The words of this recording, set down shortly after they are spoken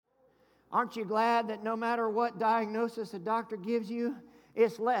Aren't you glad that no matter what diagnosis a doctor gives you,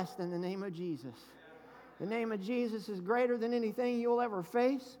 it's less than the name of Jesus? The name of Jesus is greater than anything you'll ever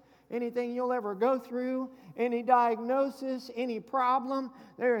face, anything you'll ever go through, any diagnosis, any problem.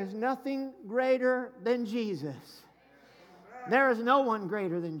 There is nothing greater than Jesus. There is no one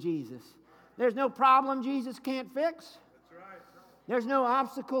greater than Jesus. There's no problem Jesus can't fix. There's no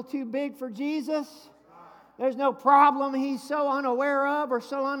obstacle too big for Jesus. There's no problem He's so unaware of or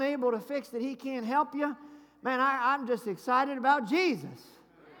so unable to fix that He can't help you. Man, I'm just excited about Jesus.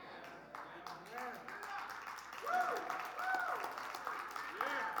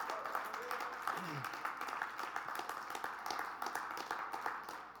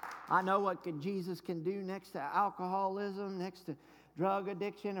 I know what Jesus can do next to alcoholism, next to drug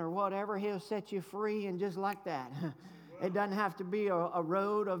addiction or whatever. He'll set you free, and just like that. It doesn't have to be a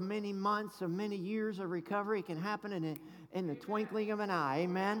road of many months, of many years of recovery. It can happen in the twinkling of an eye.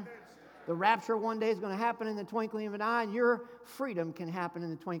 Amen? The rapture one day is going to happen in the twinkling of an eye, and your freedom can happen in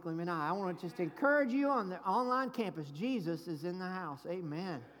the twinkling of an eye. I want to just encourage you on the online campus. Jesus is in the house.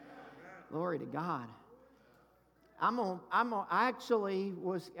 Amen. Glory to God. I actually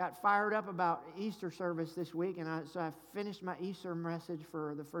got fired up about Easter service this week, and so I finished my Easter message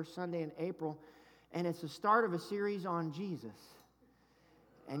for the first Sunday in April, and it's the start of a series on Jesus,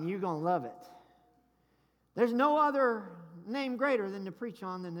 and you're going to love it. There's no other name greater than to preach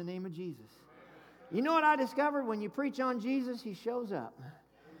on than the name of Jesus. You know what I discovered? When you preach on Jesus, He shows up,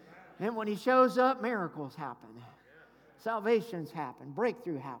 and when He shows up, miracles happen, salvations happen,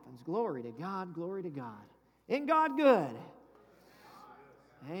 breakthrough happens. Glory to God, glory to God. Isn't God good?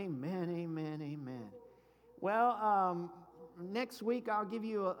 Amen, amen, amen. Well, next week I'll give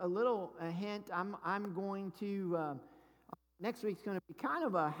you a little hint. I'm going to, next week's going to be kind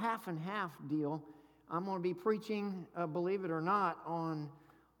of a half and half deal. I'm going to be preaching, believe it or not, on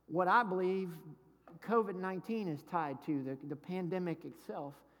what I believe COVID-19 is tied to, the pandemic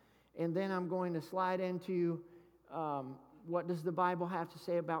itself. And then I'm going to slide into what does the Bible have to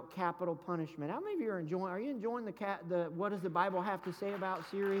say about capital punishment? How many of you are enjoying the What Does the Bible Have to Say About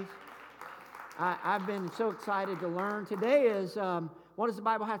series? I've been so excited to learn. Today is what does the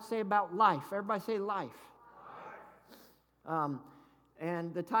Bible have to say about life? Everybody say life.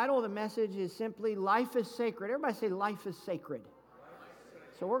 And the title of the message is simply Life is Sacred. Everybody say life is sacred.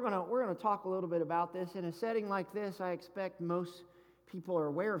 So we're gonna talk a little bit about this. In a setting like this, I expect most people are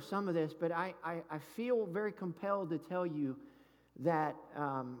aware of some of this, but I feel very compelled to tell you that,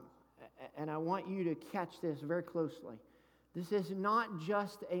 and I want you to catch this very closely. This is not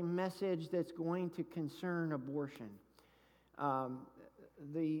just a message that's going to concern abortion.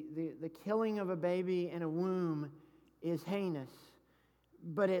 The killing of a baby in a womb is heinous,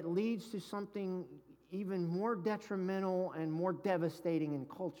 but it leads to something even more detrimental and more devastating in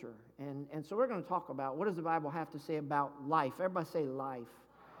culture. And so we're going to talk about what does the Bible have to say about life. Everybody say life.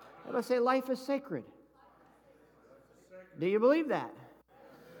 Everybody say life is sacred. Do you believe that?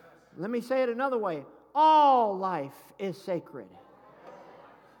 Let me say it another way. All life is sacred.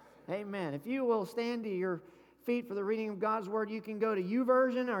 Amen. If you will stand to your feet for the reading of God's Word, you can go to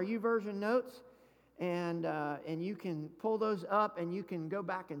YouVersion or YouVersion notes, and you can pull those up, and you can go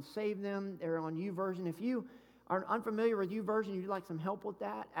back and save them. They're on YouVersion. If you are unfamiliar with YouVersion, you'd like some help with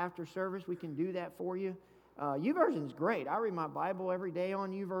that after service, we can do that for you. YouVersion is great. I read my Bible every day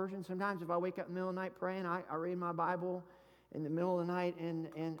on YouVersion. Sometimes if I wake up in the middle of the night praying, I read my Bible in the middle of the night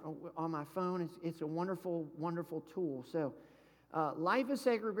and on my phone. It's a wonderful, wonderful tool. So life is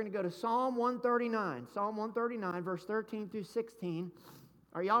sacred. We're going to go to Psalm 139. Psalm 139, verse 13 through 16.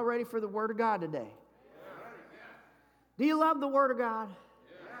 Are y'all ready for the Word of God today? Do you love the Word of God?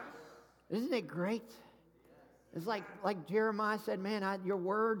 Yes. Isn't it great? It's like Jeremiah said, man, your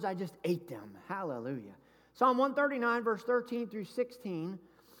words, I just ate them. Hallelujah. Psalm 139, verse 13 through 16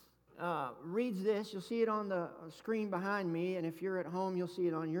 reads this. You'll see it on the screen behind me, and if you're at home, you'll see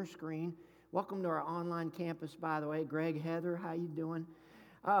it on your screen. Welcome to our online campus, by the way. Greg, Heather, how you doing?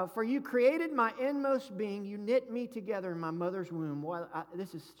 For you created my inmost being. You knit me together in my mother's womb. Well,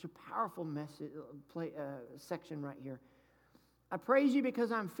 this is such a powerful section right here. I praise you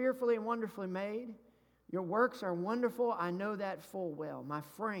because I'm fearfully and wonderfully made. Your works are wonderful. I know that full well. My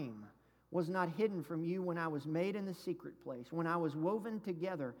frame was not hidden from you when I was made in the secret place, when I was woven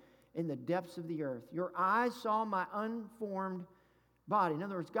together in the depths of the earth. Your eyes saw my unformed body. In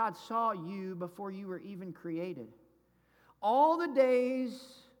other words, God saw you before you were even created. All the days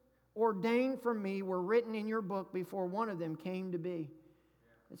ordained for me were written in your book before one of them came to be.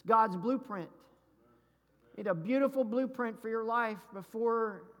 It's God's blueprint. It's a beautiful blueprint for your life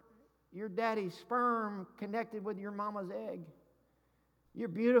before your daddy's sperm connected with your mama's egg. You're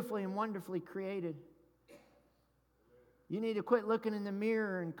beautifully and wonderfully created. You need to quit looking in the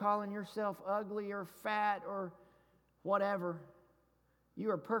mirror and calling yourself ugly or fat or whatever.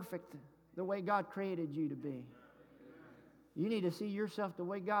 You are perfect the way God created you to be. You need to see yourself the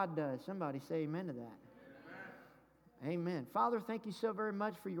way God does. Somebody say amen to that. Amen. Father, thank you so very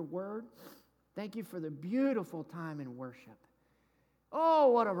much for your word. Thank you for the beautiful time in worship. Oh,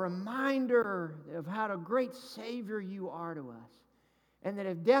 what a reminder of how a great Savior you are to us. And that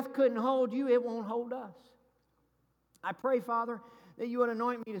if death couldn't hold you, it won't hold us. I pray, Father, that you would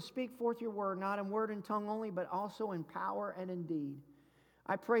anoint me to speak forth your word, not in word and tongue only, but also in power and in deed.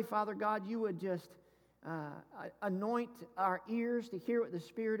 I pray, Father God, you would just anoint our ears to hear what the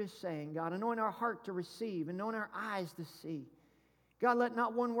Spirit is saying. God, anoint our heart to receive, anoint our eyes to see. God, let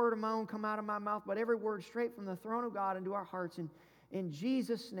not one word of my own come out of my mouth, but every word straight from the throne of God into our hearts. And in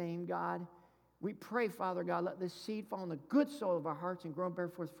Jesus' name, God, we pray, Father God, let this seed fall in the good soil of our hearts and grow and bear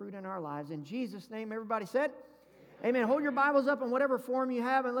forth fruit in our lives. In Jesus' name, everybody said, amen. Hold your Bibles up in whatever form you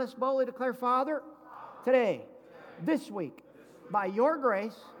have, and let's boldly declare, Father, today, this week, by your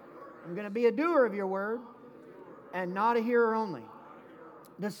grace, I'm going to be a doer of your word and not a hearer only,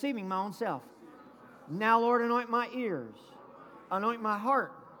 deceiving my own self. Now, Lord, anoint my ears, anoint my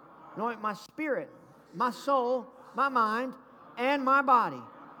heart, anoint my spirit, my soul, my mind, and my body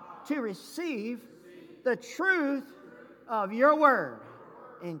to receive the truth of your word.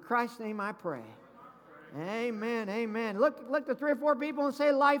 In Christ's name I pray. Amen, amen. Look to 3 or 4 people and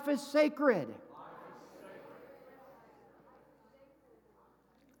say, life is sacred.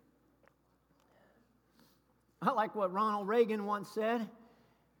 I like what Ronald Reagan once said.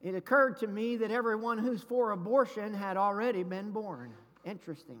 It occurred to me that everyone who's for abortion had already been born.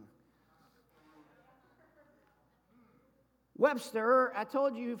 Interesting. Webster, I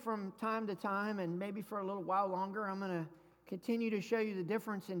told you from time to time, and maybe for a little while longer, I'm going to continue to show you the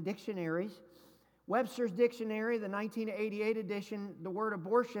difference in dictionaries. Webster's dictionary, the 1988 edition, the word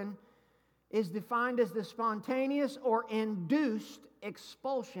abortion is defined as the spontaneous or induced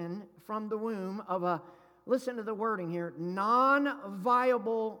expulsion from the womb of a, listen to the wording here,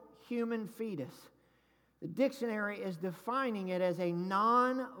 non-viable human fetus. The dictionary is defining it as a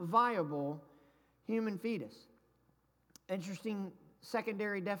non-viable human fetus. Interesting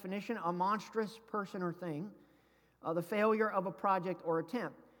secondary definition, a monstrous person or thing, the failure of a project or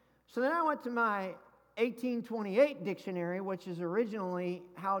attempt. So then I went to my 1828 dictionary, which is originally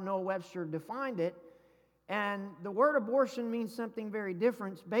how Noah Webster defined it, and the word abortion means something very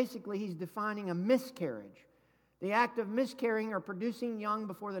different. Basically, he's defining a miscarriage. The act of miscarrying or producing young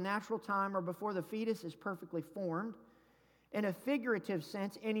before the natural time or before the fetus is perfectly formed. In a figurative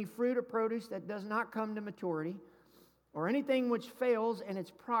sense, any fruit or produce that does not come to maturity, or anything which fails in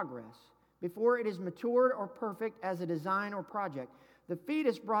its progress before it is matured or perfect as a design or project. The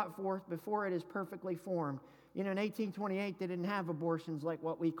fetus brought forth before it is perfectly formed. You know, in 1828, they didn't have abortions like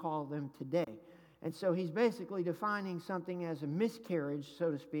what we call them today. And so he's basically defining something as a miscarriage,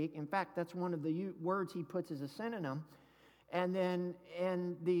 so to speak. In fact, that's one of the words he puts as a synonym. And then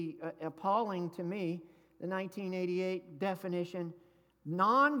in the appalling to me, the 1988 definition,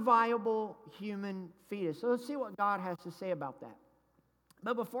 non-viable human fetus. So let's see what God has to say about that.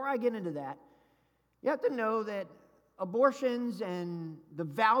 But before I get into that, you have to know that abortions and the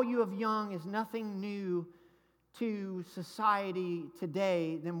value of young is nothing new to society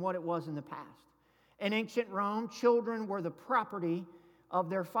today than what it was in the past. In ancient Rome, children were the property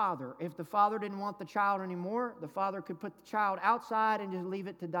of their father. If the father didn't want the child anymore, the father could put the child outside and just leave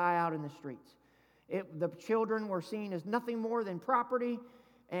it to die out in the streets. The children were seen as nothing more than property,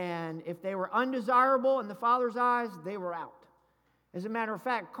 and if they were undesirable in the father's eyes, they were out. As a matter of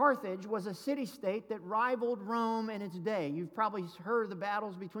fact, Carthage was a city-state that rivaled Rome in its day. You've probably heard of the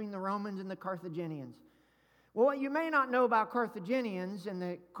battles between the Romans and the Carthaginians. Well, what you may not know about Carthaginians and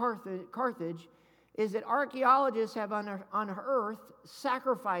the Carthage is that archaeologists have unearthed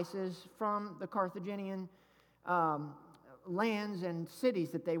sacrifices from the Carthaginian lands and cities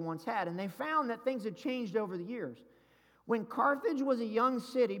that they once had. And they found that things had changed over the years. When Carthage was a young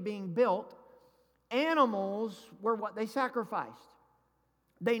city being built, animals were what they sacrificed.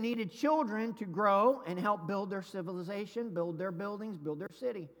 They needed children to grow and help build their civilization, build their buildings, build their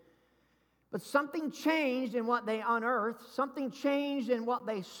city. But something changed in what they unearthed. Something changed in what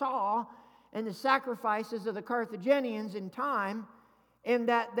they saw in the sacrifices of the Carthaginians in time, in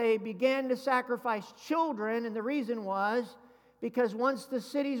that they began to sacrifice children. And the reason was because once the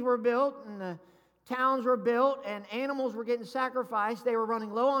cities were built and the towns were built and animals were getting sacrificed, they were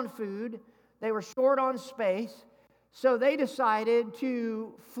running low on food. They were short on space. So they decided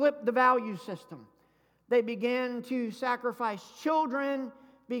to flip the value system. They began to sacrifice children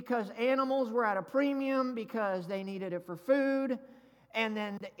because animals were at a premium, because they needed it for food. And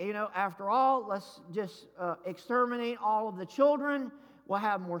then, after all, let's just exterminate all of the children. We'll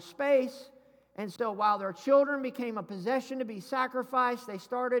have more space. And so while their children became a possession to be sacrificed, they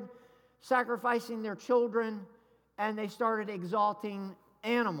started sacrificing their children, and they started exalting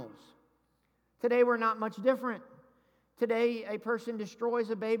animals. Today, we're not much different. Today, a person destroys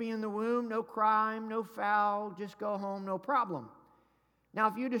a baby in the womb, no crime, no foul, just go home, no problem. Now,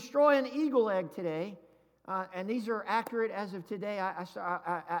 if you destroy an eagle egg today, and these are accurate as of today,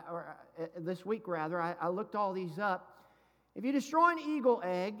 this week rather, I looked all these up. If you destroy an eagle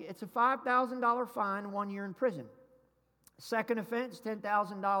egg, it's a $5,000 fine, 1 year in prison. Second offense,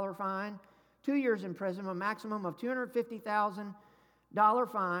 $10,000 fine, 2 years in prison, a maximum of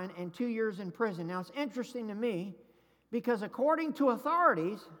 $250,000 fine, and 2 years in prison. Now, it's interesting to me because according to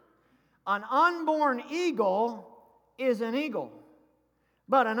authorities, an unborn eagle is an eagle,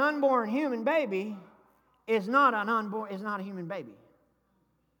 but an unborn human baby is not a human baby.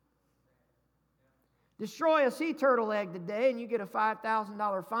 Destroy a sea turtle egg today and you get a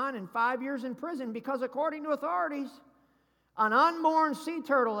 $5,000 fine and 5 years in prison because according to authorities, an unborn sea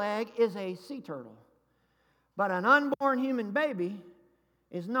turtle egg is a sea turtle. But an unborn human baby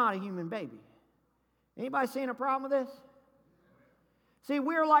is not a human baby. Anybody seeing a problem with this? See,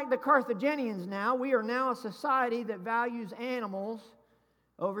 we're like the Carthaginians now. We are now a society that values animals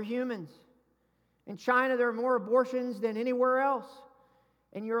over humans. In China, there are more abortions than anywhere else.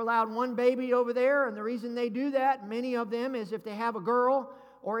 And you're allowed one baby over there, and the reason they do that, many of them, is if they have a girl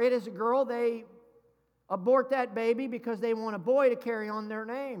or it is a girl, they abort that baby because they want a boy to carry on their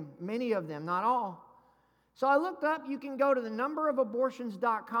name. Many of them, not all. So I looked up, you can go to the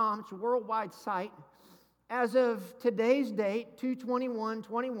numberofabortions.com, it's a worldwide site. As of today's date,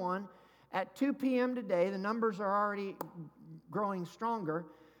 2/21/21, at 2 p.m. today, the numbers are already growing stronger.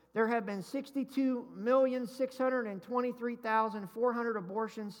 There have been 62,623,400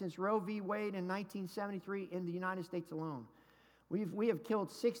 abortions since Roe v. Wade in 1973 in the United States alone. We have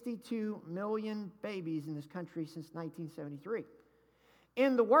killed 62 million babies in this country since 1973.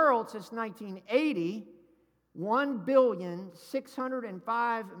 In the world, since 1980,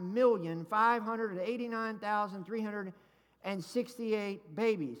 1,605,589,368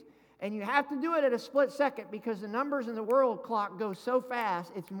 babies. And you have to do it at a split second because the numbers in the world clock go so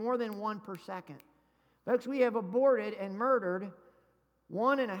fast, it's more than 1 per second. Folks, we have aborted and murdered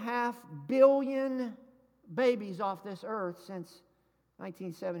 1.5 billion babies off this earth since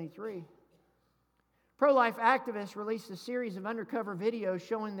 1973. Pro-life activists released a series of undercover videos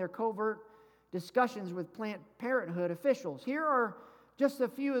showing their covert discussions with Planned Parenthood officials. Here are just a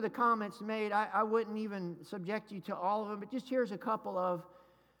few of the comments made. I wouldn't even subject you to all of them, but just here's a couple of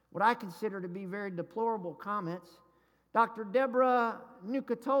what I consider to be very deplorable comments. Dr. Deborah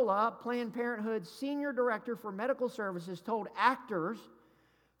Nucatola, Planned Parenthood's Senior Director for Medical Services, told actors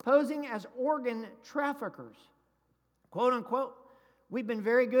posing as organ traffickers, quote unquote, "We've been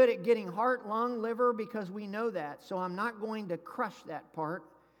very good at getting heart, lung, liver because we know that, so I'm not going to crush that part.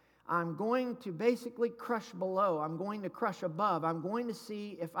 I'm going to basically crush below. I'm going to crush above. I'm going to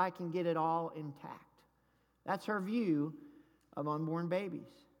see if I can get it all intact." That's her view of unborn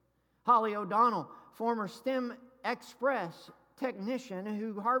babies. Holly O'Donnell, former STEM Express technician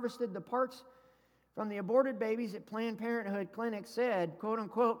who harvested the parts from the aborted babies at Planned Parenthood clinics, said, quote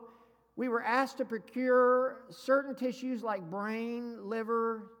unquote, "We were asked to procure certain tissues like brain,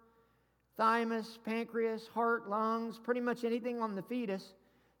 liver, thymus, pancreas, heart, lungs, pretty much anything on the fetus.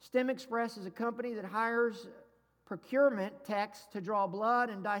 STEM Express is a company that hires procurement techs to draw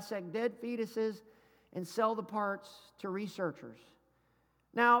blood and dissect dead fetuses and sell the parts to researchers."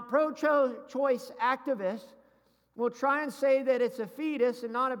 Now, pro-choice activists will try and say that it's a fetus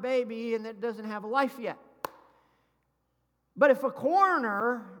and not a baby and that it doesn't have a life yet. But if a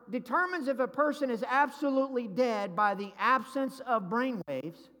coroner determines if a person is absolutely dead by the absence of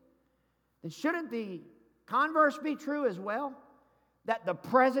brainwaves, then shouldn't the converse be true as well? That the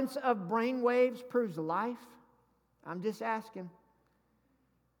presence of brainwaves proves life? I'm just asking.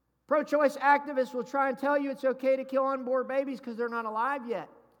 Pro-choice activists will try and tell you it's okay to kill unborn babies because they're not alive yet.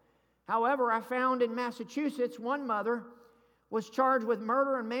 However, I found in Massachusetts, one mother was charged with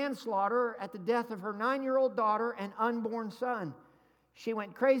murder and manslaughter at the death of her 9-year-old daughter and unborn son. She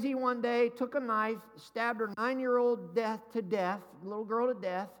went crazy one day, took a knife, stabbed her 9-year-old little girl to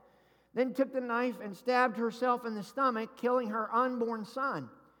death, then took the knife and stabbed herself in the stomach, killing her unborn son.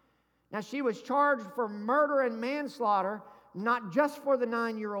 Now, she was charged for murder and manslaughter, not just for the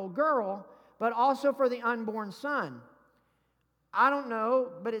 9-year-old girl, but also for the unborn son. I don't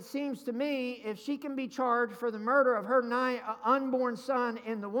know, but it seems to me if she can be charged for the murder of her unborn son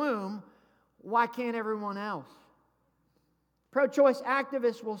in the womb, why can't everyone else? Pro-choice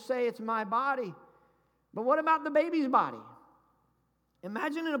activists will say it's my body. But what about the baby's body?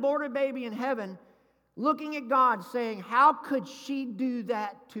 Imagine an aborted baby in heaven looking at God saying, how could she do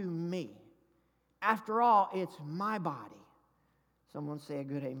that to me? After all, it's my body. Someone say a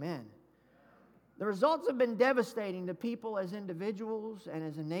good amen. The results have been devastating to people as individuals and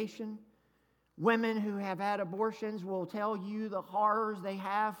as a nation. Women who have had abortions will tell you the horrors they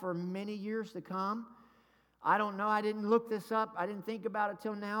have for many years to come. I don't know, I didn't look this up, I didn't think about it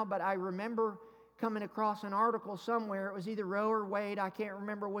till now, but I remember coming across an article somewhere. It was either Roe or Wade, I can't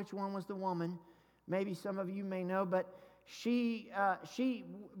remember which one was the woman. Maybe some of you may know, but she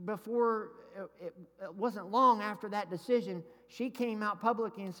before, it wasn't long after that decision, she came out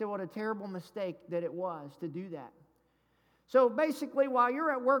publicly and said what a terrible mistake that it was to do that. So basically, while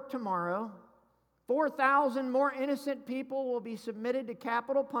you're at work tomorrow, 4,000 more innocent people will be submitted to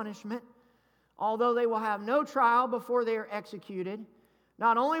capital punishment, although they will have no trial before they are executed.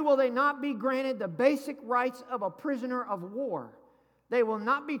 Not only will they not be granted the basic rights of a prisoner of war, they will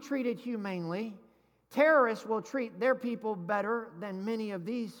not be treated humanely. Terrorists will treat their people better than many of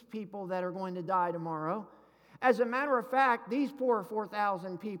these people that are going to die tomorrow. As a matter of fact, these poor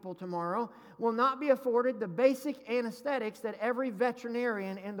 4,000 people tomorrow will not be afforded the basic anesthetics that every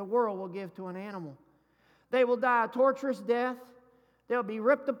veterinarian in the world will give to an animal. They will die a torturous death. They'll be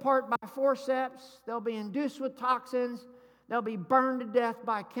ripped apart by forceps. They'll be induced with toxins. They'll be burned to death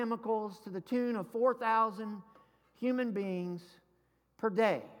by chemicals to the tune of 4,000 human beings per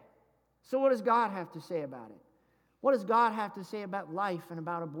day. So what does God have to say about it? What does God have to say about life and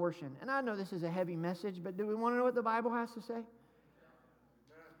about abortion? And I know this is a heavy message, but do we want to know what the Bible has to say?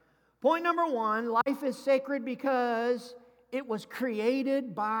 Point number one, life is sacred because it was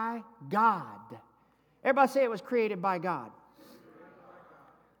created by God. Everybody say it was created by God.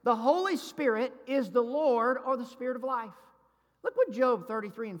 The Holy Spirit is the Lord or the Spirit of life. Look what Job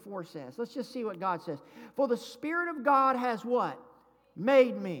 33:4 says. Let's just see what God says. For the Spirit of God has what?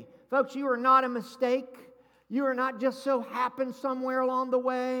 Made me. Folks, you are not a mistake. You are not just so happened somewhere along the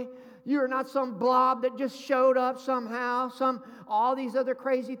way. You are not some blob that just showed up somehow. All these other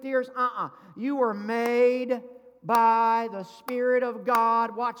crazy theories. You were made by the Spirit of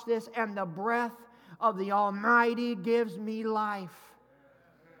God. Watch this. And the breath of the Almighty gives me life.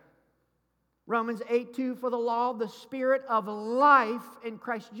 Romans 8:2, for the law of the Spirit of life in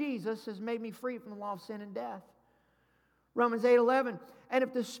Christ Jesus has made me free from the law of sin and death. Romans 8:11, and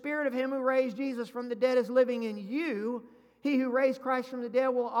if the Spirit of Him who raised Jesus from the dead is living in you, He who raised Christ from the dead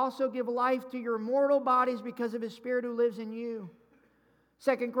will also give life to your mortal bodies because of His Spirit who lives in you.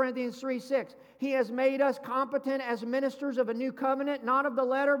 2 Corinthians 3:6, He has made us competent as ministers of a new covenant, not of the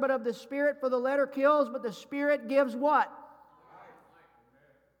letter, but of the Spirit, for the letter kills, but the Spirit gives what?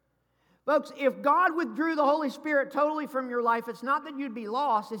 Folks, if God withdrew the Holy Spirit totally from your life, it's not that you'd be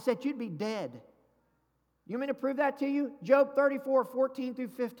lost, it's that you'd be dead. You want me to prove that to you? Job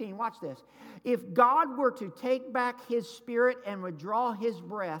 34:14-15. Watch this. If God were to take back His Spirit and withdraw His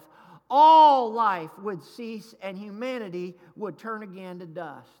breath, all life would cease and humanity would turn again to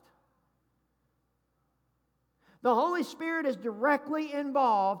dust. The Holy Spirit is directly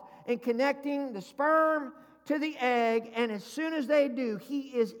involved in connecting the sperm to the egg, and as soon as they do,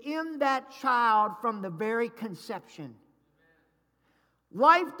 He is in that child from the very conception.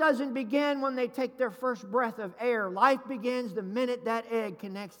 Life doesn't begin when they take their first breath of air. Life begins the minute that egg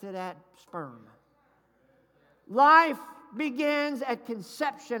connects to that sperm. Life begins at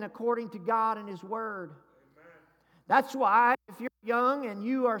conception according to God and His Word. That's why if you're young and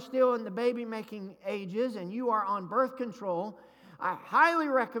you are still in the baby-making ages and you are on birth control, I highly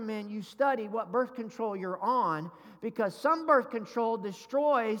recommend you study what birth control you're on, because some birth control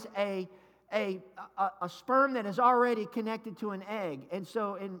destroys a sperm that is already connected to an egg. And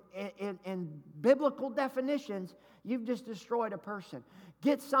so in biblical definitions, you've just destroyed a person.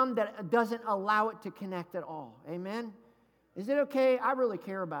 Get some that doesn't allow it to connect at all. Amen? Is it okay? I really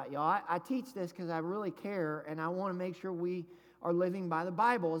care about y'all. I teach this because I really care, and I want to make sure we are living by the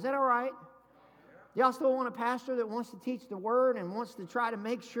Bible. Is that all right? Y'all still want a pastor that wants to teach the Word and wants to try to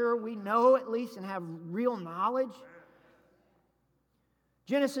make sure we know at least and have real knowledge?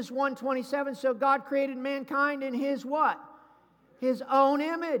 Genesis 1:27, so God created mankind in His what? His own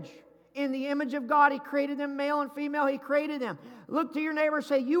image. In the image of God, He created them, male and female, He created them. Look to your neighbor and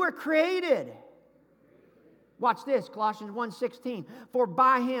say, you were created. Watch this, Colossians 1:16. For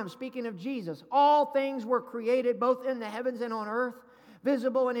by Him, speaking of Jesus, all things were created, both in the heavens and on earth,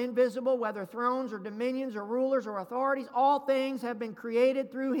 visible and invisible, whether thrones or dominions or rulers or authorities. All things have been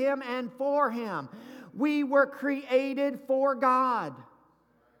created through Him and for Him. We were created for God.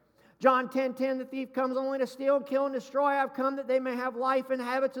 John 10:10, the thief comes only to steal, kill, and destroy. I've come that they may have life and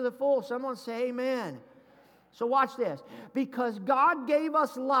have it to the full. Someone say amen. So watch this. Because God gave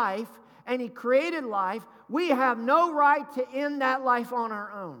us life and He created life, we have no right to end that life on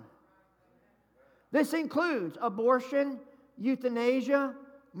our own. This includes abortion, euthanasia,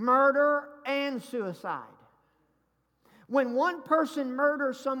 murder, and suicide. When one person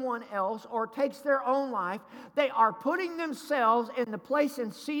murders someone else or takes their own life, they are putting themselves in the place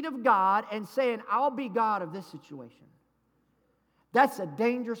and seat of God and saying, I'll be God of this situation. That's a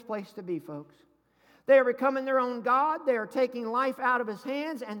dangerous place to be, folks. They are becoming their own God. They are taking life out of His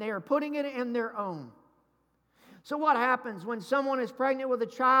hands and they are putting it in their own. So what happens when someone is pregnant with a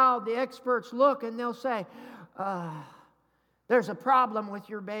child? The experts look and they'll say, there's a problem with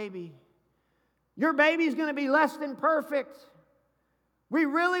your baby. Your baby's going to be less than perfect. We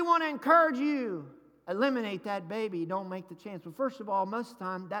really want to encourage you. Eliminate that baby. Don't make the chance. Well, first of all, most of the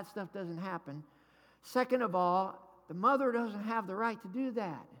time, that stuff doesn't happen. Second of all, the mother doesn't have the right to do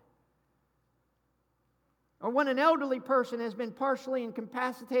that. Or when an elderly person has been partially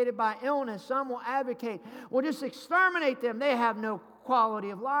incapacitated by illness, some will advocate, well, just exterminate them. They have no quality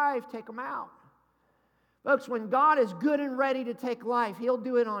of life. Take them out. Folks, when God is good and ready to take life, He'll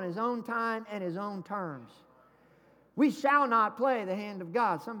do it on His own time and His own terms. We shall not play the hand of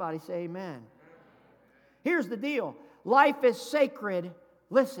God. Somebody say amen. Here's the deal. Life is sacred,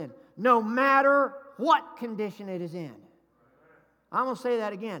 listen, no matter what condition it is in. I'm going to say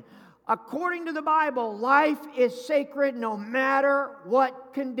that again. According to the Bible, life is sacred no matter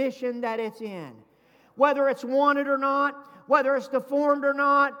what condition that it's in. Whether it's wanted or not, whether it's deformed or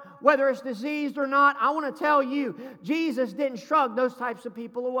not, whether it's diseased or not, I want to tell you, Jesus didn't shrug those types of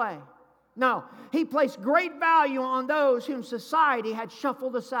people away. No, He placed great value on those whom society had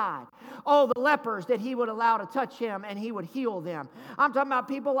shuffled aside. Oh, the lepers that He would allow to touch Him and He would heal them. I'm talking about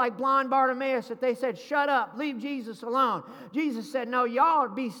people like blind Bartimaeus that they said, shut up, leave Jesus alone. Jesus said, no, y'all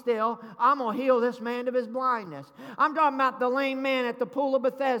be still. I'm going to heal this man of his blindness. I'm talking about the lame man at the pool of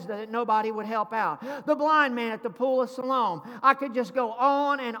Bethesda that nobody would help out. The blind man at the pool of Siloam. I could just go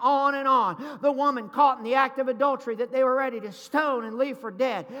on and on and on. The woman caught in the act of adultery that they were ready to stone and leave for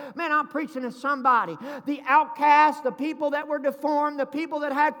dead. Man, I'm preaching to somebody. The outcasts, the people that were deformed, the people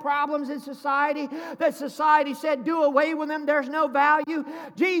that had problems in society, that society said, do away with them, there's no value.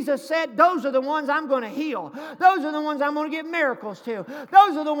 Jesus said, those are the ones I'm going to heal. Those are the ones I'm going to give miracles to.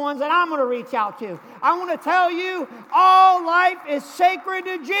 Those are the ones that I'm going to reach out to. I want to tell you, all life is sacred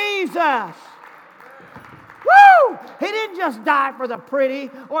to Jesus. Woo! He didn't just die for the pretty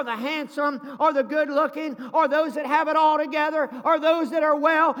or the handsome or the good looking or those that have it all together or those that are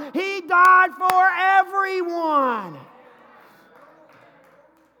well. He died for everyone.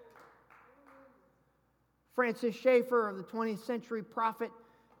 Francis Schaeffer, of the 20th century prophet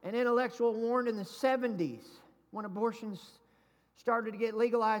and intellectual, warned in the 70s when abortions started to get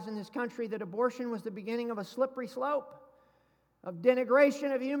legalized in this country that abortion was the beginning of a slippery slope of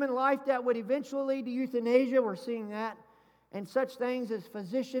denigration of human life that would eventually lead to euthanasia. We're seeing that. And such things as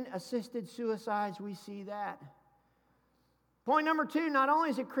physician-assisted suicides, we see that. Point number 2, not only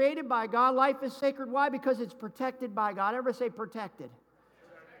is it created by God, life is sacred. Why? Because it's protected by God. Everybody say protected.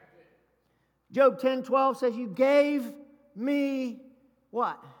 Job 10:12 says, you gave me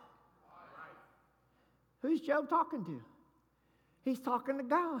what? Who's Job talking to? He's talking to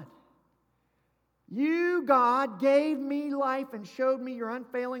God. You, God, gave me life and showed me your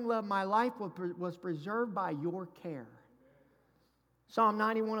unfailing love. My life was preserved by your care. Psalm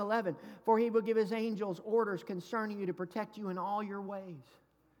 91:11, for He will give His angels orders concerning you to protect you in all your ways.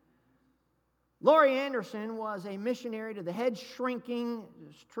 Laurie Anderson was a missionary to the head-shrinking,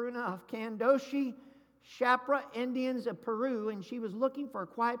 it's true enough, Kandoshi Shapra Indians of Peru, and she was looking for a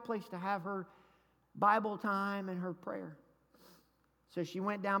quiet place to have her Bible time and her prayer. So she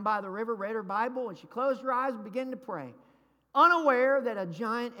went down by the river, read her Bible, and she closed her eyes and began to pray, unaware that a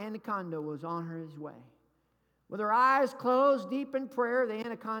giant anaconda was on her way. With her eyes closed, deep in prayer, the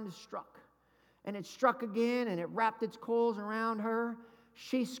anaconda struck. And it struck again, and it wrapped its coils around her.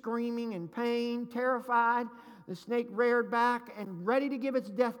 She screaming in pain, terrified. The snake reared back and ready to give its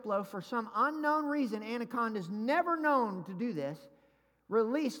death blow. For some unknown reason, anacondas never known to do this,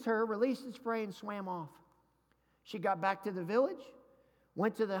 released its prey, and swam off. She got back to the village,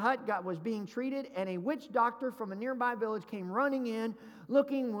 went to the hut, was being treated, and a witch doctor from a nearby village came running in,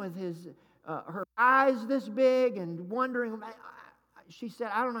 looking with her eyes this big and wondering. She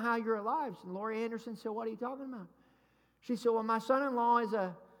said, I don't know how you're alive. And Laurie Anderson said, what are you talking about? She said, well, my son-in-law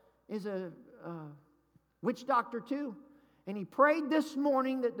is a witch doctor too. And he prayed this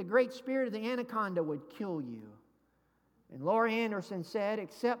morning that the great spirit of the anaconda would kill you. And Laurie Anderson said,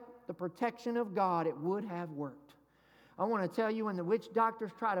 except the protection of God, it would have worked. I want to tell you, when the witch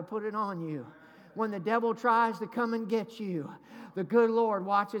doctors try to put it on you, when the devil tries to come and get you, the good Lord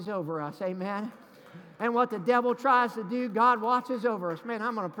watches over us. Amen. And what the devil tries to do, God watches over us. Man,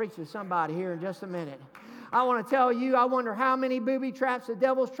 I'm going to preach to somebody here in just a minute. I want to tell you, I wonder how many booby traps the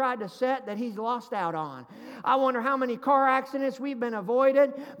devil's tried to set that he's lost out on. I wonder how many car accidents we've been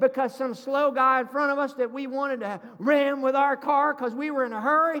avoided because some slow guy in front of us that we wanted to ram with our car because we were in a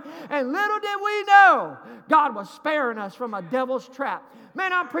hurry. And little did we know, God was sparing us from a devil's trap.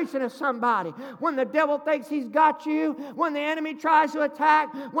 Man, I'm preaching to somebody. When the devil thinks he's got you, when the enemy tries to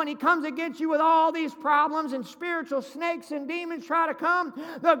attack, when he comes against you with all these problems and spiritual snakes and demons try to come,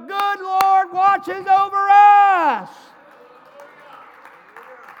 the good Lord watches over us.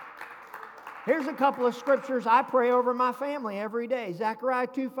 Here's a couple of scriptures I pray over my family every day. Zechariah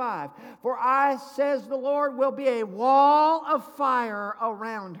 2:5. For I, says the Lord, will be a wall of fire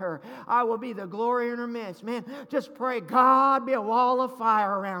around her. I will be the glory in her midst. Man, just pray, God, be a wall of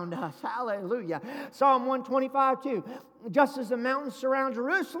fire around us. Hallelujah. Psalm 125:2. Just as the mountains surround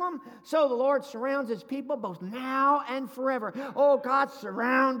Jerusalem, so the Lord surrounds His people both now and forever. Oh, God,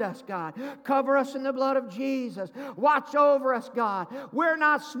 surround us, God. Cover us in the blood of Jesus. Watch over us, God. We're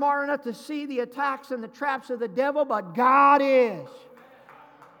not smart enough to see the attacks and the traps of the devil, but God is.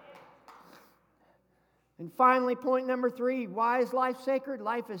 And finally, point number 3, why is life sacred?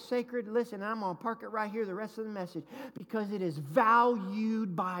 Life is sacred. Listen, I'm going to park it right here the rest of the message. Because it is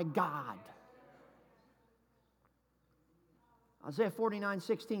valued by God. Isaiah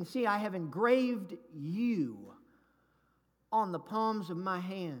 49:16. See, I have engraved you on the palms of my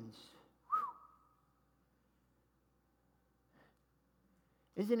hands.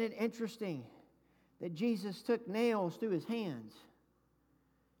 Whew. Isn't it interesting that Jesus took nails through His hands?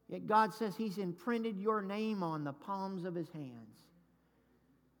 Yet God says He's imprinted your name on the palms of His hands.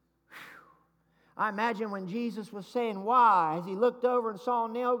 Whew. I imagine when Jesus was saying why, as He looked over and saw a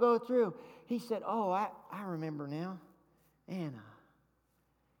nail go through, He said, oh, I remember now. Anna,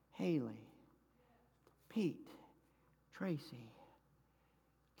 Haley, Pete, Tracy,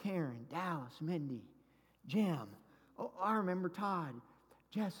 Karen, Dallas, Mindy, Jim. Oh, I remember Todd,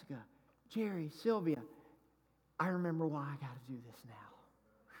 Jessica, Jerry, Sylvia. I remember why I got to do this now.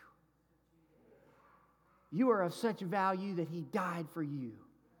 Whew. You are of such value that He died for you.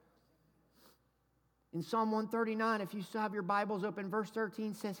 In Psalm 139, if you still have your Bibles open, verse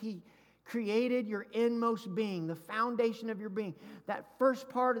 13 says He created your inmost being, the foundation of your being, that first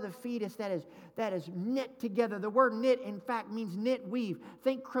part of the fetus that is knit together. The word knit, in fact, means knit, weave.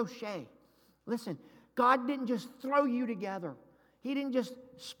 Think crochet. Listen, God didn't just throw you together. He didn't just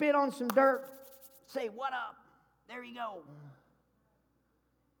spit on some dirt, say, what up? There you go.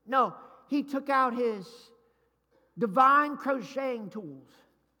 No, He took out His divine crocheting tools.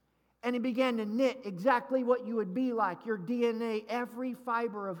 And He began to knit exactly what you would be like, your DNA, every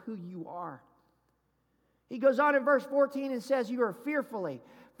fiber of who you are. He goes on in verse 14 and says, you are fearfully.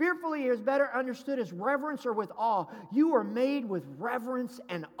 Fearfully is better understood as reverence or with awe. You are made with reverence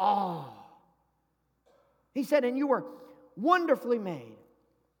and awe. He said, and you were wonderfully made.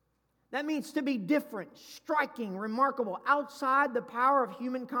 That means to be different, striking, remarkable, outside the power of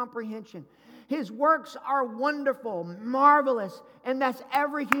human comprehension. His works are wonderful, marvelous, and that's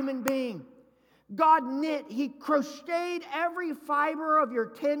every human being. God knit, He crocheted every fiber of your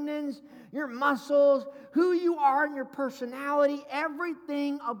tendons, your muscles, who you are and your personality,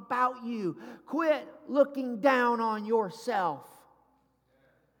 everything about you. Quit looking down on yourself.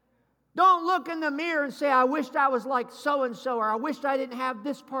 Don't look in the mirror and say, I wished I was like so-and-so, or I wished I didn't have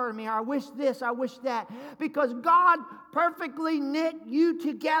this part of me, or I wish this, I wish that. Because God perfectly knit you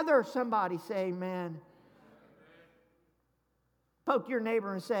together. Somebody say amen. Poke your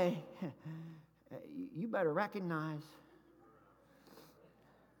neighbor and say, you better recognize.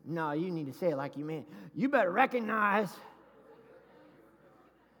 No, you need to say it like you mean it. You better recognize.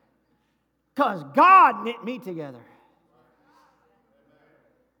 Because God knit me together.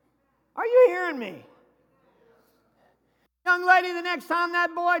 Are you hearing me? Young lady, the next time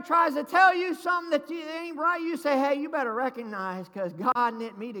that boy tries to tell you something that ain't right, you say, hey, you better recognize because God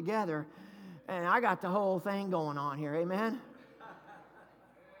knit me together and I got the whole thing going on here. Amen?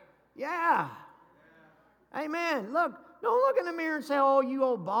 Yeah. Amen. Look, don't look in the mirror and say, oh, you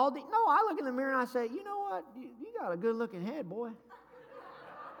old baldy. No, I look in the mirror and I say, you know what? You got a good looking head, boy.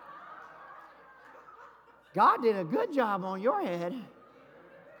 God did a good job on your head.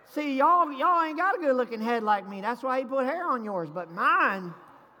 See, y'all ain't got a good looking head like me. That's why he put hair on yours. But mine,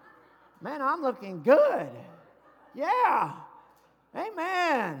 man, I'm looking good. Yeah.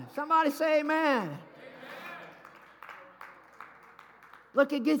 Amen. Somebody say amen.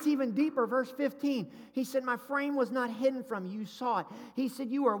 Look, it gets even deeper. Verse 15. He said, my frame was not hidden from you. You saw it. He said,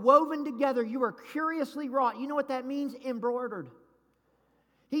 you were woven together. You were curiously wrought. You know what that means? Embroidered.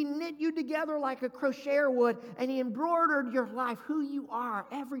 He knit you together like a crocheter would, and he embroidered your life, who you are,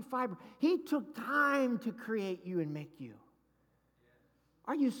 every fiber. He took time to create you and make you.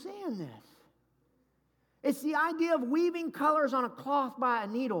 Are you seeing this? It's the idea of weaving colors on a cloth by a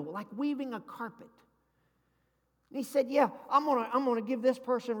needle, like weaving a carpet. And he said, yeah, I'm gonna give this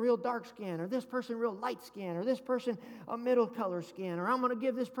person real dark skin, or this person real light skin, or this person a middle color skin, or I'm going to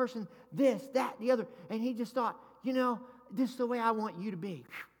give this person this, that, the other. And he just thought, this is the way I want you to be.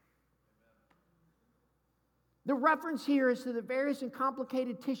 The reference here is to the various and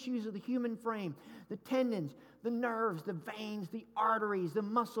complicated tissues of the human frame, the tendons, the nerves, the veins, the arteries, the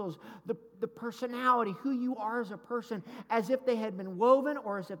muscles, the personality, who you are as a person, as if they had been woven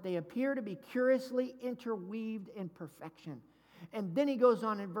or as if they appear to be curiously interweaved in perfection. And then he goes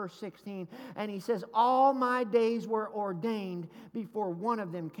on in verse 16, and he says, all my days were ordained before one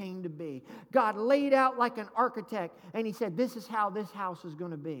of them came to be. God laid out like an architect, and he said, this is how this house is going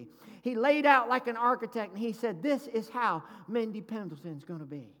to be. He laid out like an architect, and he said, this is how Mindy Pendleton's going to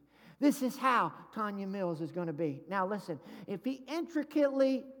be. This is how Tanya Mills is going to be. Now listen, if he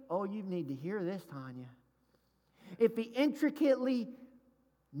intricately, you need to hear this, Tanya. If he intricately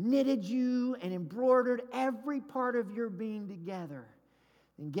knitted you and embroidered every part of your being together,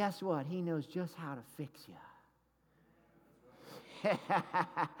 then guess what? He knows just how to fix you.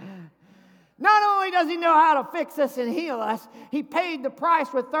 Not only does he know how to fix us and heal us, he paid the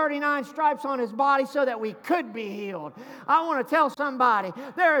price with 39 stripes on his body so that we could be healed. I want to tell somebody,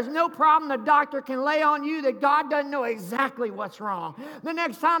 there is no problem the doctor can lay on you that God doesn't know exactly what's wrong. The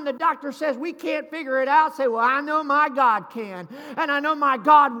next time the doctor says we can't figure it out, say, well, I know my God can, and I know my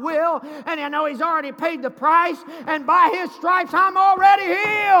God will, and I know he's already paid the price, and by his stripes I'm already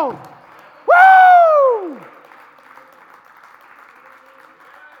healed. Woo!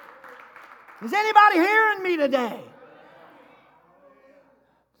 Is anybody hearing me today?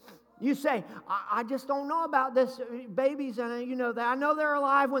 You say, I just don't know about this. Babies, and you know that. I know they're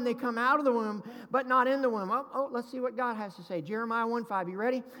alive when they come out of the womb, but not in the womb. Let's see what God has to say. Jeremiah 1:5. You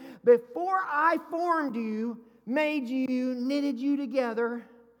ready? Before I formed you, made you, knitted you together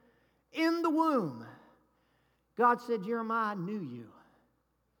in the womb. God said, Jeremiah, I knew you.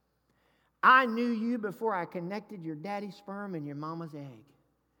 I knew you before I connected your daddy's sperm and your mama's egg.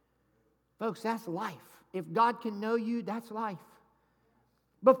 Folks, that's life. If God can know you, that's life.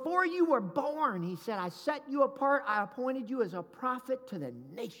 Before you were born, he said, I set you apart. I appointed you as a prophet to the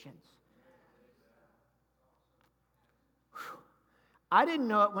nations. Whew. I didn't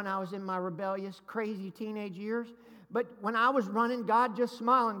know it when I was in my rebellious, crazy teenage years. But when I was running, God just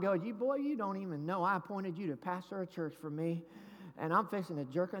smiled and goes, you don't even know. I appointed you to pastor a church for me, and I'm fixing to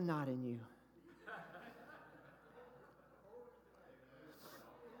jerk a knot in you.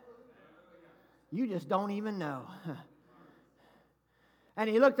 You just don't even know. And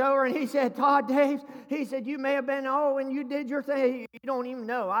he looked over and he said, Todd Daves, he said, you may have been, and you did your thing. You don't even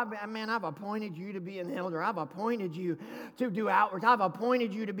know. I've appointed you to be an elder. I've appointed you to do outreach. I've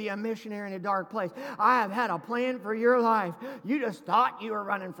appointed you to be a missionary in a dark place. I have had a plan for your life. You just thought you were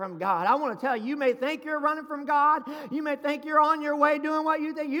running from God. I want to tell you, you may think you're running from God. You may think you're on your way doing what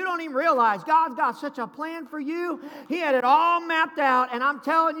you think. You don't even realize God's got such a plan for you. He had it all mapped out. And I'm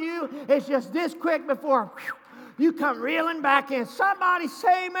telling you, it's just this quick before you come reeling back in. Somebody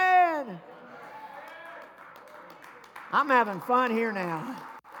say amen. I'm having fun here now.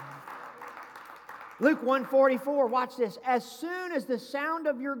 Luke 1:44, watch this. As soon as the sound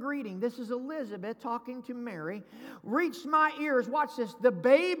of your greeting, this is Elizabeth talking to Mary, reached my ears, watch this, the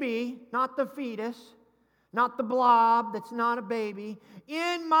baby, not the fetus, not the blob that's not a baby,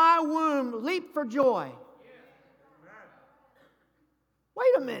 in my womb leaped for joy.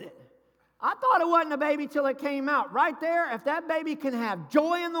 Wait a minute. I thought it wasn't a baby till it came out. Right there, if that baby can have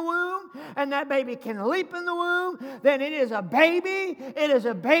joy in the womb and that baby can leap in the womb, then it is a baby. It is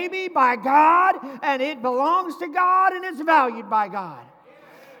a baby by God, and it belongs to God, and it's valued by God.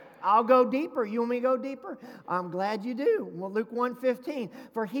 I'll go deeper. You want me to go deeper? I'm glad you do. Well, Luke 1:15.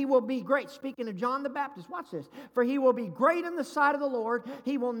 For he will be great. Speaking of John the Baptist, watch this. For he will be great in the sight of the Lord.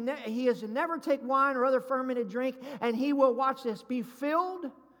 He is to never take wine or other fermented drink, and he will, watch this, be filled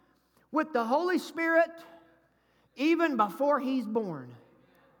with the Holy Spirit even before he's born.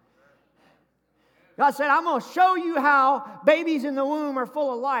 God said, I'm going to show you how babies in the womb are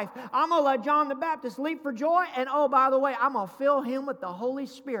full of life. I'm going to let John the Baptist leap for joy. And oh, by the way, I'm going to fill him with the Holy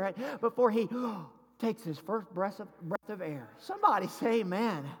Spirit before he takes his first breath of air. Somebody say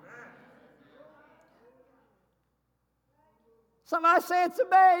amen. Somebody say it's a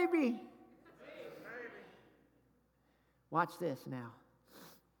baby. Watch this now.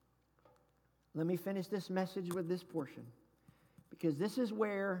 Let me finish this message with this portion. Because this is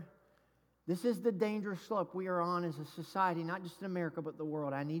the dangerous slope we are on as a society, not just in America, but the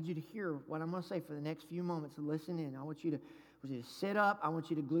world. I need you to hear what I'm going to say for the next few moments and listen in. I want you to sit up. I want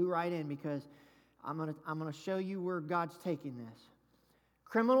you to glue right in because I'm going to show you where God's taking this.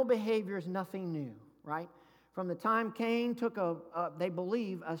 Criminal behavior is nothing new, right? From the time Cain took they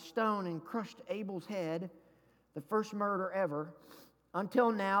believe, a stone and crushed Abel's head, the first murder ever,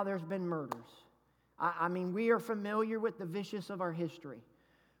 until now there's been murders. I mean, we are familiar with the vicious of our history.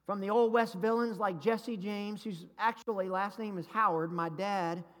 From the Old West villains like Jesse James, whose actually last name is Howard. My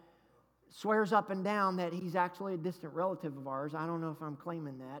dad swears up and down that he's actually a distant relative of ours. I don't know if I'm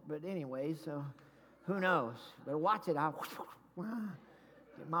claiming that, but anyways, so who knows? But watch it. I'll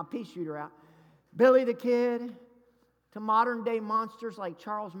get my pea shooter out. Billy the Kid, to modern day monsters like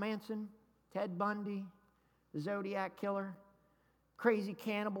Charles Manson, Ted Bundy, the Zodiac Killer, crazy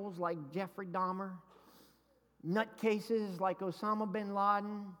cannibals like Jeffrey Dahmer, nutcases like Osama bin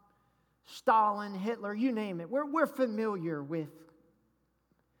Laden, Stalin, Hitler, you name it. We're familiar with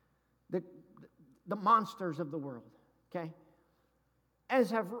the monsters of the world, okay?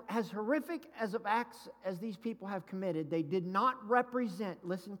 As horrific as of acts as these people have committed, they did not represent,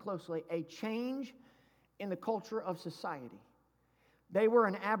 listen closely, a change in the culture of society. They were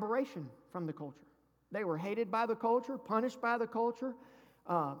an aberration from the culture. They were hated by the culture, punished by the culture,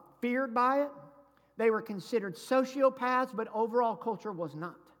 feared by it. They were considered sociopaths, but overall culture was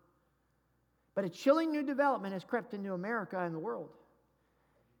not. But a chilling new development has crept into America and the world.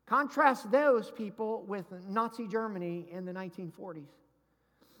 Contrast those people with Nazi Germany in the 1940s.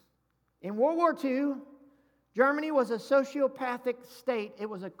 In World War II, Germany was a sociopathic state. It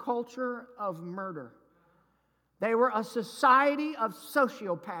was a culture of murder. They were a society of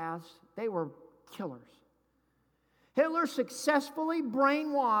sociopaths. They were killers. Hitler successfully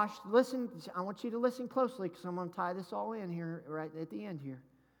brainwashed, listen, I want you to listen closely because I'm going to tie this all in here right at the end here.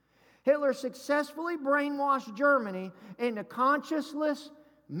 Hitler successfully brainwashed Germany into conscienceless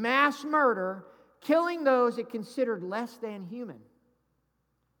mass murder, killing those it considered less than human.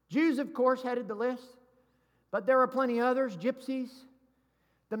 Jews, of course, headed the list, but there were plenty others, gypsies,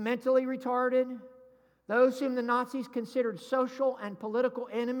 the mentally retarded, those whom the Nazis considered social and political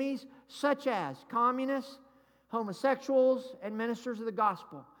enemies, such as communists, homosexuals, and ministers of the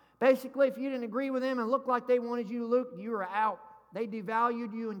gospel. Basically, if you didn't agree with them and looked like they wanted you to look, you were out. They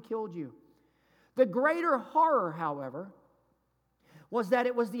devalued you and killed you. The greater horror, however, was that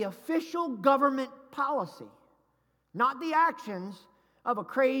it was the official government policy, not the actions of a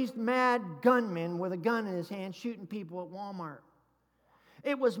crazed, mad gunman with a gun in his hand shooting people at Walmart.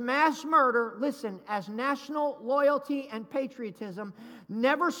 It was mass murder, listen, as national loyalty and patriotism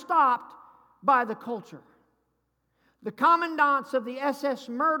never stopped by the culture. The commandants of the SS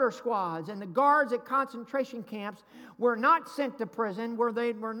murder squads and the guards at concentration camps were not sent to prison, where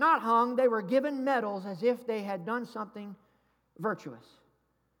they were not hung. They were given medals as if they had done something virtuous.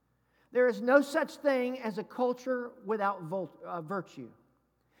 There is no such thing as a culture without virtue.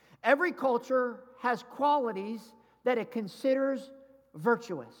 Every culture has qualities that it considers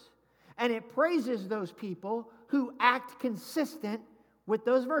virtuous, and it praises those people who act consistent with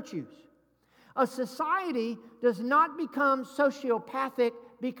those virtues. A society does not become sociopathic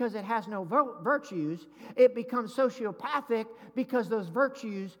because it has no virtues. It becomes sociopathic because those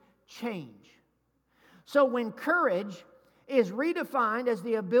virtues change. So when courage is redefined as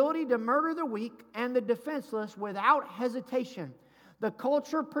the ability to murder the weak and the defenseless without hesitation, the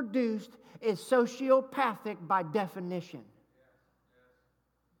culture produced is sociopathic by definition.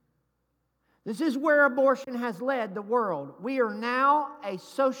 This is where abortion has led the world. We are now a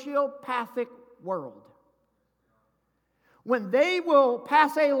sociopathic world. When they will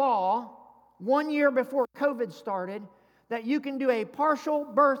pass a law 1 year before COVID started that you can do a partial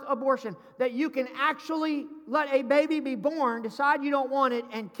birth abortion, that you can actually let a baby be born, decide you don't want it,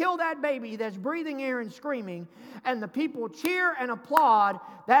 and kill that baby that's breathing air and screaming, and the people cheer and applaud,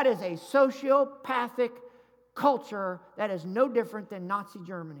 that is a sociopathic culture that is no different than Nazi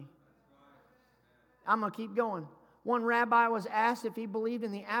Germany. I'm going to keep going. One rabbi was asked if he believed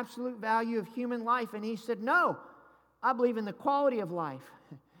in the absolute value of human life, and he said, no, I believe in the quality of life.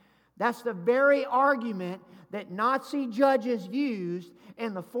 That's the very argument that Nazi judges used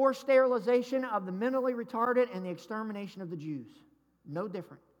in the forced sterilization of the mentally retarded and the extermination of the Jews. No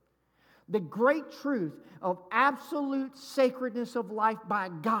different. The great truth of absolute sacredness of life by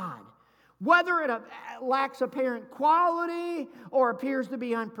God, whether it lacks apparent quality or appears to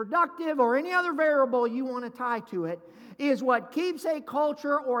be unproductive or any other variable you want to tie to it, is what keeps a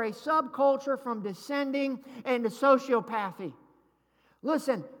culture or a subculture from descending into sociopathy.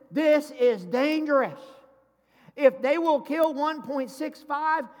 Listen, this is dangerous. If they will kill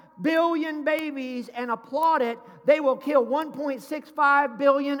 1.65 billion babies and applaud it, they will kill 1.65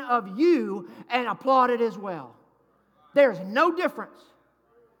 billion of you and applaud it as well. There's no difference.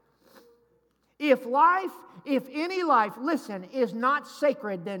 If any life, listen, is not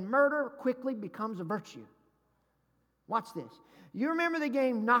sacred, then murder quickly becomes a virtue. Watch this. You remember the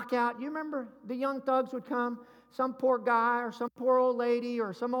game Knockout? You remember the young thugs would come? Some poor guy or some poor old lady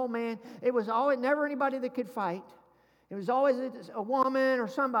or some old man. It was always never anybody that could fight. It was always a woman or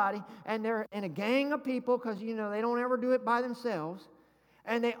somebody, and they're in a gang of people because, they don't ever do it by themselves.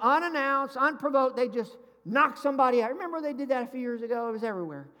 And they unannounced, unprovoked, they just knock somebody out. Remember they did that a few years ago? It was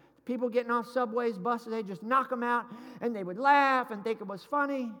everywhere. People getting off subways, buses, they just knock them out, and they would laugh and think it was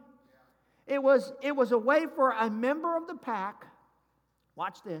funny. It was a way for a member of the pack,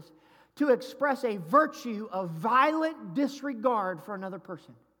 watch this, to express a virtue of violent disregard for another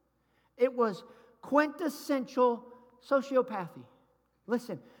person. It was quintessential sociopathy.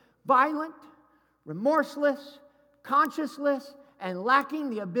 Listen, violent, remorseless, conscienceless, and lacking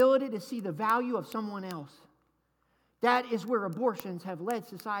the ability to see the value of someone else. That is where abortions have led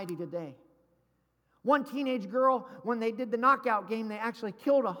society today. One teenage girl, when they did the knockout game, they actually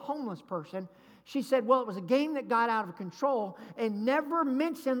killed a homeless person. She said, well, it was a game that got out of control and never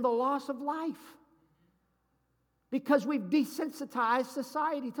mentioned the loss of life. Because we've desensitized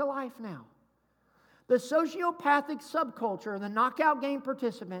society to life now. The sociopathic subculture, the knockout game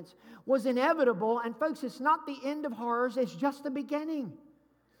participants, was inevitable. And folks, it's not the end of horrors, it's just the beginning.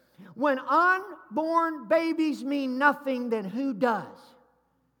 When unborn babies mean nothing, then who does?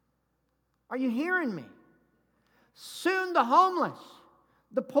 Are you hearing me? Soon the homeless,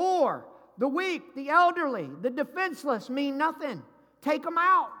 the poor, the weak, the elderly, the defenseless mean nothing. Take them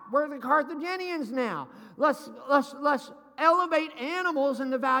out. We're the Carthaginians now. Let's elevate animals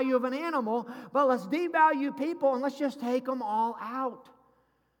and the value of an animal, but let's devalue people and let's just take them all out.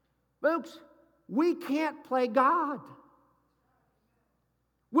 Folks, we can't play God.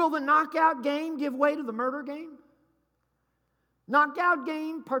 Will the knockout game give way to the murder game? Knockout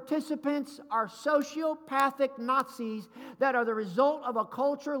game participants are sociopathic Nazis that are the result of a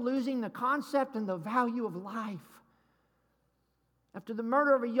culture losing the concept and the value of life. After the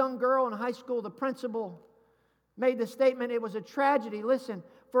murder of a young girl in high school, the principal made the statement, it was a tragedy, listen,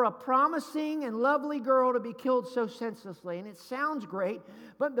 for a promising and lovely girl to be killed so senselessly. And it sounds great,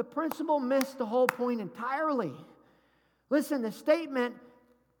 but the principal missed the whole point entirely. Listen, the statement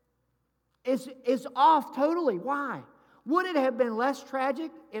is off totally. Why? Would it have been less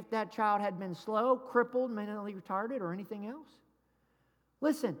tragic if that child had been slow, crippled, mentally retarded, or anything else?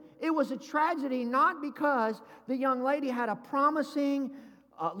 Listen, it was a tragedy not because the young lady had a promising,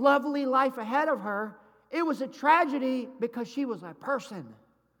 lovely life ahead of her. It was a tragedy because she was a person.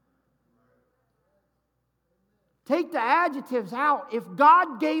 Take the adjectives out. If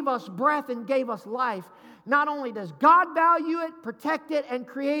God gave us breath and gave us life, not only does God value it, protect it, and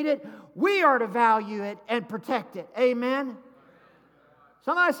create it, we are to value it and protect it. Amen?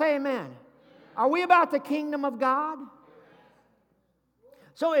 Somebody say amen. Are we about the kingdom of God?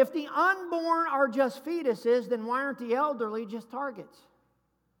 So if the unborn are just fetuses, then why aren't the elderly just targets?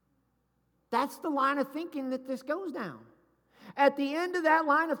 That's the line of thinking that this goes down. At the end of that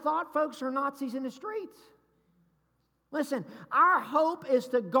line of thought, folks, are Nazis in the streets. Listen, our hope is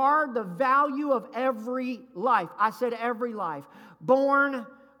to guard the value of every life. I said every life. Born,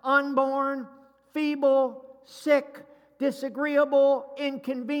 unborn, feeble, sick, disagreeable,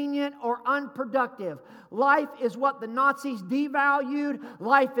 inconvenient, or unproductive. Life is what the Nazis devalued.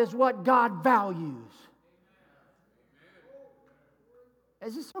 Life is what God values.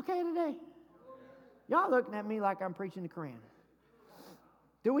 Is this okay today? Y'all looking at me like I'm preaching the Quran.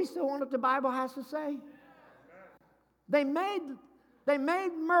 Do we still want what the Bible has to say? They made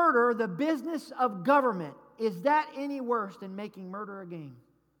murder the business of government. Is that any worse than making murder a game?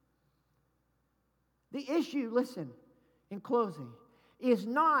 The issue, listen, in closing, is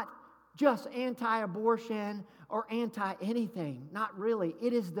not just anti-abortion or anti-anything. Not really.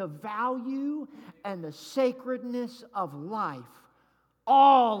 It is the value and the sacredness of life.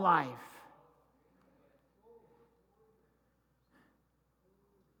 All life.